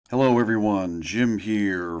everyone, Jim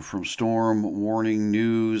here from Storm Warning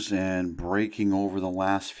News and breaking over the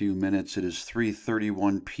last few minutes. It is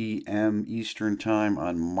 3:31 p.m. Eastern Time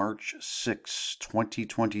on March 6,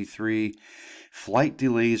 2023. Flight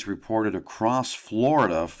delays reported across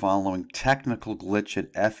Florida following technical glitch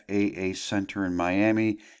at FAA Center in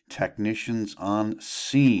Miami. Technicians on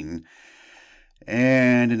scene.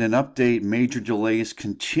 And in an update, major delays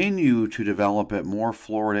continue to develop at more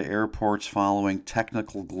Florida airports following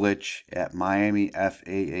technical glitch at Miami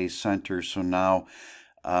FAA Center. So now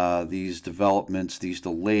these developments, these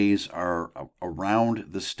delays are around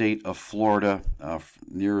the state of Florida.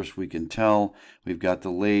 Near as we can tell, we've got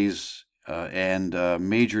delays and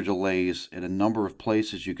major delays in a number of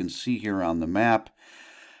places you can see here on the map.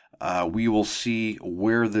 We will see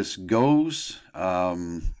where this goes.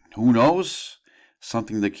 Who knows?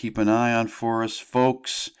 Something to keep an eye on for us,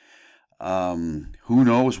 folks. Who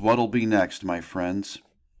knows what'll be next, my friends.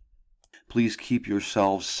 Please keep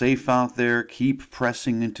yourselves safe out there. Keep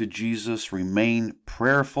pressing into Jesus. Remain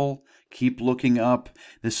prayerful. Keep looking up.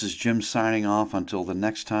 This is Jim signing off. Until the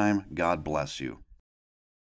next time, God bless you.